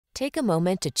Take a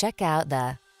moment to check out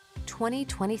the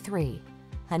 2023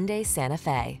 Hyundai Santa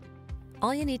Fe.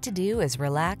 All you need to do is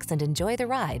relax and enjoy the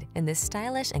ride in this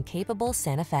stylish and capable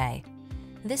Santa Fe.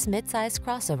 This midsize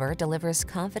crossover delivers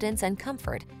confidence and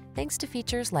comfort thanks to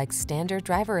features like standard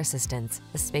driver assistance,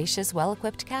 a spacious,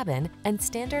 well-equipped cabin, and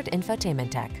standard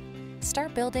infotainment tech.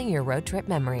 Start building your road trip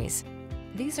memories.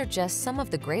 These are just some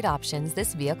of the great options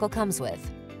this vehicle comes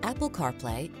with: Apple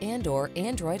CarPlay and/or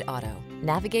Android Auto,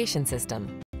 navigation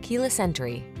system, keyless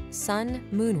entry, sun,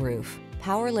 moonroof,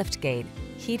 power liftgate,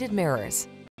 heated mirrors,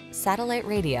 satellite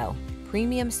radio,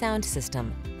 premium sound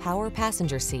system, power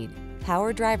passenger seat,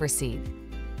 power driver seat.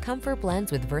 Comfort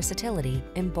blends with versatility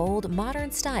in bold,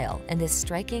 modern style in this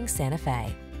striking Santa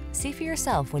Fe. See for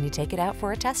yourself when you take it out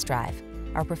for a test drive.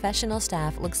 Our professional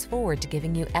staff looks forward to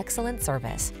giving you excellent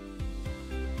service.